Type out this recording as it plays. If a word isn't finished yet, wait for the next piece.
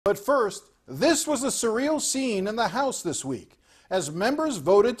But first, this was a surreal scene in the House this week as members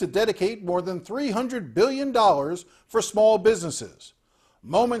voted to dedicate more than $300 billion for small businesses.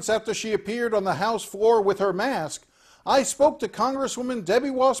 Moments after she appeared on the House floor with her mask, I spoke to Congresswoman Debbie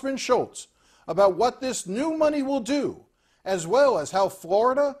Wasserman Schultz about what this new money will do, as well as how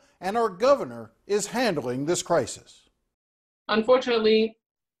Florida and our governor is handling this crisis. Unfortunately,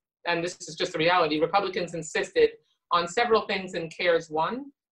 and this is just the reality, Republicans insisted on several things in CARES 1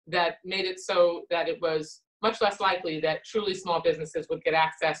 that made it so that it was much less likely that truly small businesses would get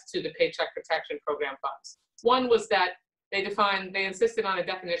access to the Paycheck Protection Program funds. One was that they insisted on a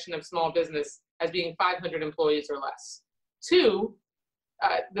definition of small business as being 500 employees or less. Two,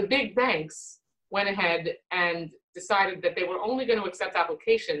 the big banks went ahead and decided that they were only going to accept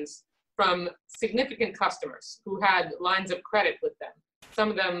applications from significant customers who had lines of credit with them.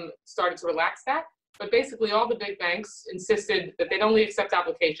 Some of them started to relax that, but basically all the big banks insisted that they'd only accept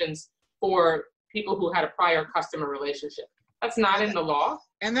applications for people who had a prior customer relationship. That's not in the law.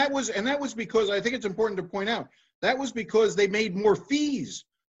 And that was because, I think it's important to point out, that was because they made more fees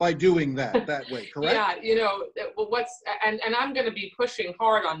by doing that way, correct? Yeah, you know, well, and I'm going to be pushing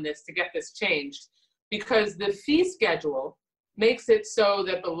hard on this to get this changed, because the fee schedule makes it so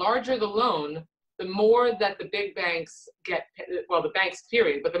that the larger the loan, the more that the big banks get, well, the banks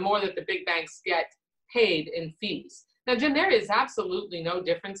period, but the more that the big banks get paid in fees. Now, Jim, there is absolutely no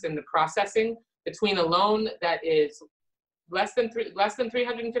difference in the processing between a loan that is less than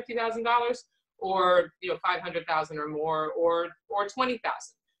 $350,000 or $500,000 or more or $20,000.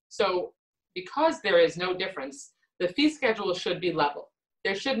 So because there is no difference, the fee schedule should be level.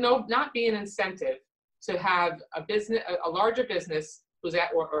 There should not be an incentive to have a larger business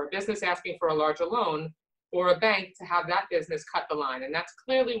or a business asking for a larger loan, or a bank to have that business cut the line. And that's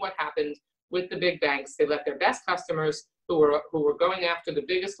clearly what happened with the big banks. They let their best customers who were going after the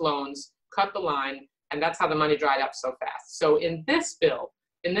biggest loans cut the line, and that's how the money dried up so fast. So in this bill,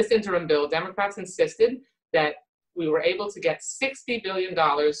 in this interim bill, Democrats insisted that we were able to get $60 billion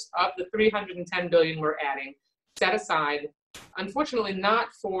of the $310 billion we're adding set aside, unfortunately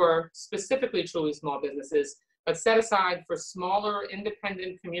not for specifically truly small businesses, but set aside for smaller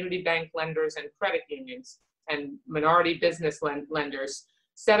independent community bank lenders and credit unions and minority business lenders,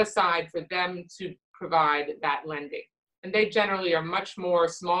 set aside for them to provide that lending. And they generally are much more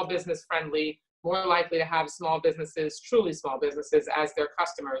small business friendly, more likely to have small businesses, truly small businesses, as their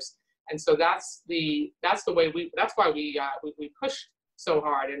customers. And so that's why we pushed so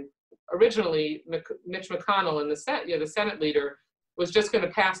hard. And originally, Mitch McConnell and the Senate leader was just going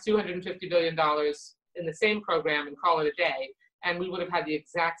to pass $250 billion in the same program and call it a day, and we would have had the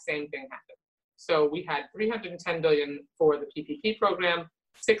exact same thing happen. So we had $310 billion for the PPP program,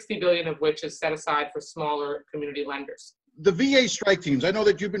 $60 billion of which is set aside for smaller community lenders. The VA strike teams, I know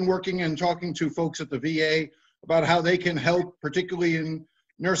that you've been working and talking to folks at the VA about how they can help, particularly in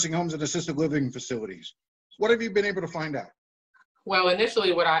nursing homes and assisted living facilities. What have you been able to find out? Well,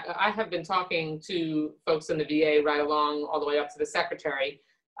 initially, what I have been talking to folks in the VA right along all the way up to the secretary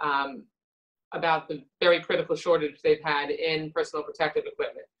about the very critical shortage they've had in personal protective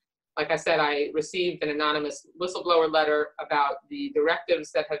equipment. Like I said, I received an anonymous whistleblower letter about the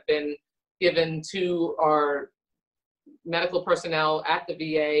directives that have been given to our medical personnel at the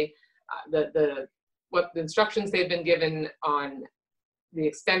VA, what the instructions they've been given on the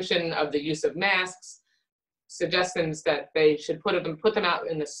extension of the use of masks, suggestions that they should put them out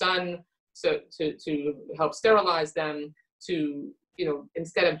in the sun to help sterilize them, to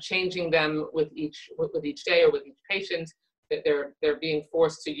instead of changing them with each day or with each patient, that they're being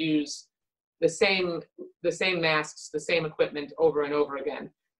forced to use the same masks, the same equipment over and over again.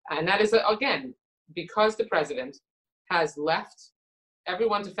 And that is, again, because the president has left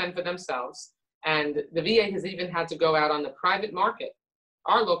everyone to fend for themselves, and the VA has even had to go out on the private market.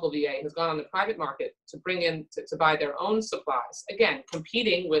 Our local VA has gone on the private market to bring in, to buy their own supplies. Again,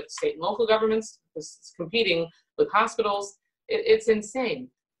 competing with state and local governments, competing with hospitals. It's insane.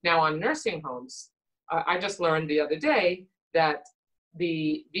 Now on nursing homes, I just learned the other day that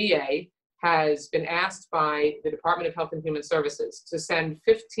the VA has been asked by the Department of Health and Human Services to send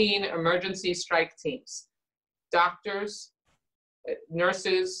 15 emergency strike teams, doctors,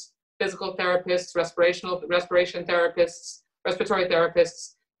 nurses, physical therapists, respiratory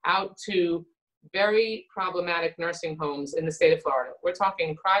therapists, out to very problematic nursing homes in the state of Florida. We're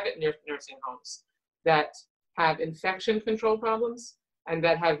talking private nursing homes that have infection control problems and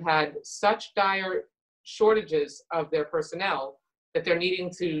that have had such dire shortages of their personnel that they're needing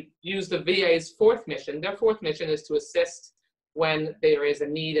to use the VA's fourth mission. Their fourth mission is to assist when there is a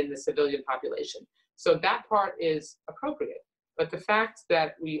need in the civilian population. So that part is appropriate. But the fact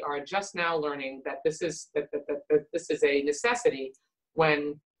that we are just now learning that this is a necessity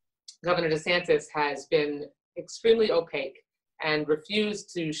when Governor DeSantis has been extremely opaque and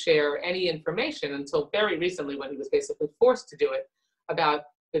refused to share any information until very recently, when he was basically forced to do it, about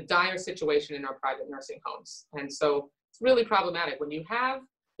the dire situation in our private nursing homes. And so it's really problematic when you have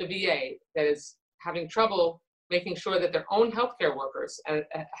the VA that is having trouble making sure that their own healthcare workers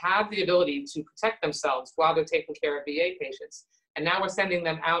have the ability to protect themselves while they're taking care of VA patients. And now we're sending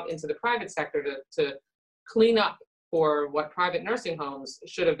them out into the private sector to clean up for what private nursing homes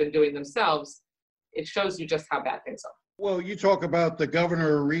should have been doing themselves. It shows you just how bad things are. Well, you talk about the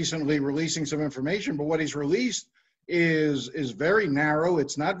governor recently releasing some information, but what he's released is very narrow.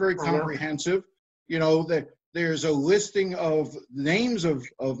 It's not very comprehensive. You know, there's a listing of names of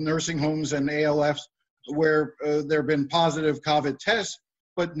nursing homes and ALFs where there have been positive COVID tests,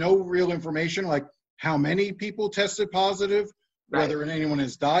 but no real information like how many people tested positive, whether anyone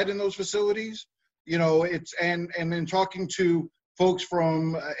has died in those facilities. You know, it's and then talking to folks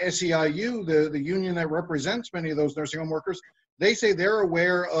from SEIU, the union that represents many of those nursing home workers, they say they're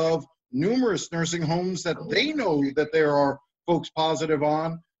aware of numerous nursing homes that they know that there are folks positive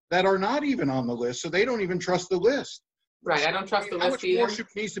on that are not even on the list, so they don't even trust the list. Right, I don't trust the list either. How much more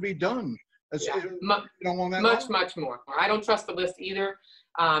needs to be done? Much more. I don't trust the list either.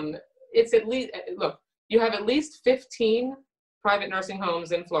 It's at least, look, you have at least 15 private nursing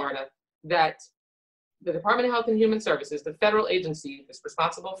homes in Florida that the Department of Health and Human Services, the federal agency that's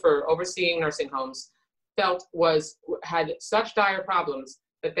responsible for overseeing nursing homes, felt had such dire problems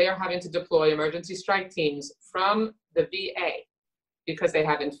that they are having to deploy emergency strike teams from the VA because they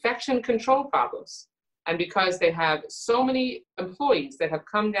have infection control problems and because they have so many employees that have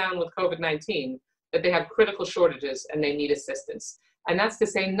come down with COVID-19 that they have critical shortages and they need assistance. And that's to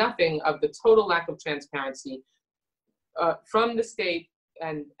say nothing of the total lack of transparency from the state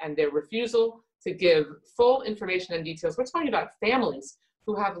and their refusal to give full information and details. We're talking about families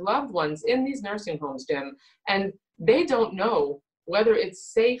who have loved ones in these nursing homes, Jim, and they don't know whether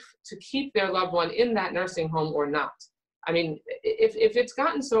it's safe to keep their loved one in that nursing home or not. I mean, if it's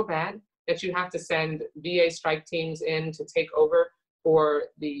gotten so bad that you have to send VA strike teams in to take over for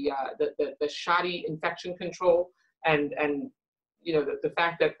the shoddy infection control and you know the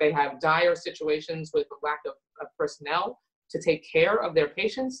fact that they have dire situations with the lack of personnel to take care of their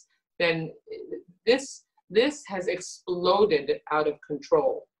patients, then this has exploded out of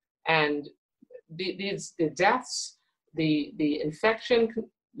control. And the deaths, the infection,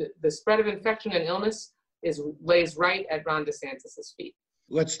 the spread of infection and illness lays right at Ron DeSantis' feet.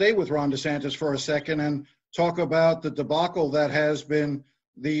 Let's stay with Ron DeSantis for a second and talk about the debacle that has been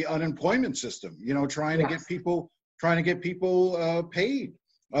the unemployment system. You know, trying to get people paid,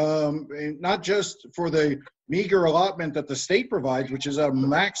 not just for the meager allotment that the state provides, which is a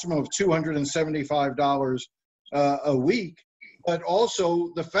maximum of $275 a week, but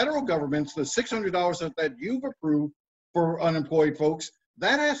also the federal government's the $600 that you've approved for unemployed folks.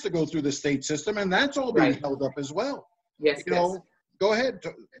 That has to go through the state system, and that's all being held up as well. Yes, you know, go ahead,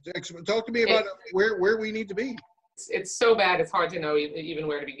 talk to me about where we need to be. It's so bad, it's hard to know even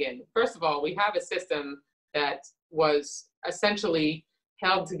where to begin. First of all, we have a system that was essentially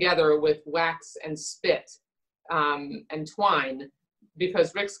held together with wax and spit and twine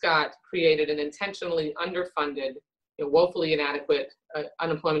because Rick Scott created an intentionally underfunded, woefully inadequate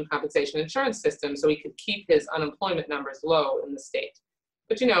unemployment compensation insurance system so he could keep his unemployment numbers low in the state.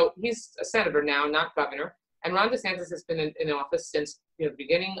 But he's a senator now, not governor, and Ron DeSantis has been in office since the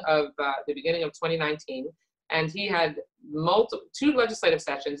beginning of 2019, and he had two legislative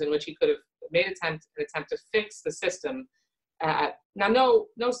sessions in which he could have made an attempt to fix the system. Now,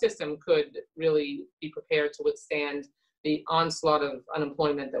 no system could really be prepared to withstand the onslaught of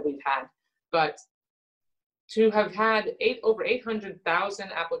unemployment that we've had, but to have had over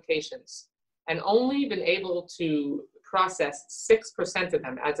 800,000 applications and only been able to process 6% of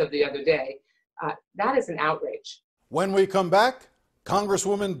them as of the other day, that is an outrage. When we come back,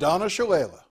 Congresswoman Donna Shalala.